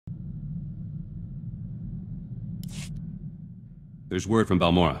There's word from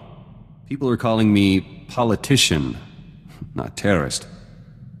Balmora. People are calling me politician, not terrorist.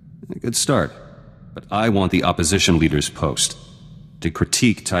 A good start. But I want the opposition leader's post. To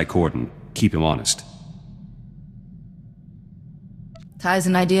critique Ty Corden, keep him honest. Ty's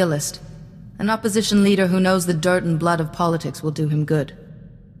an idealist. An opposition leader who knows the dirt and blood of politics will do him good.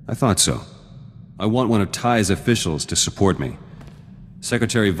 I thought so. I want one of Ty's officials to support me.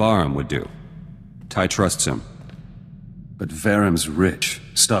 Secretary Varum would do. Ty trusts him. But Varum's rich,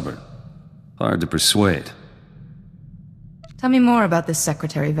 stubborn. Hard to persuade. Tell me more about this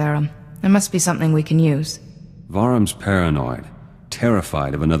Secretary Varum. There must be something we can use. Varum's paranoid,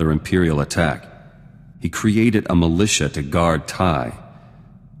 terrified of another Imperial attack. He created a militia to guard Ty.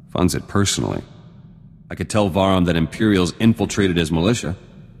 Funds it personally. I could tell Varum that Imperials infiltrated his militia,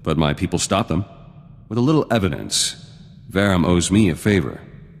 but my people stopped them. With a little evidence, Varum owes me a favor.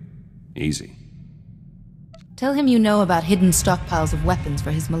 Easy. Tell him you know about hidden stockpiles of weapons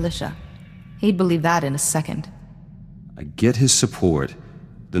for his militia. He'd believe that in a second. I get his support,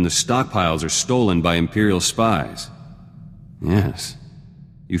 then the stockpiles are stolen by Imperial spies. Yes.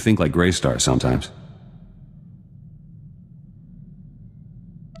 You think like Greystar sometimes.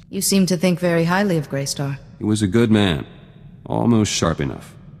 You seem to think very highly of Greystar. He was a good man. Almost sharp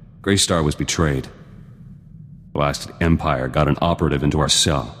enough. Greystar was betrayed. Blasted Empire got an operative into our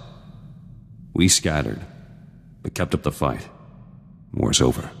cell. We scattered, but kept up the fight. War's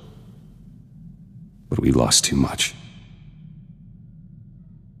over. But we lost too much.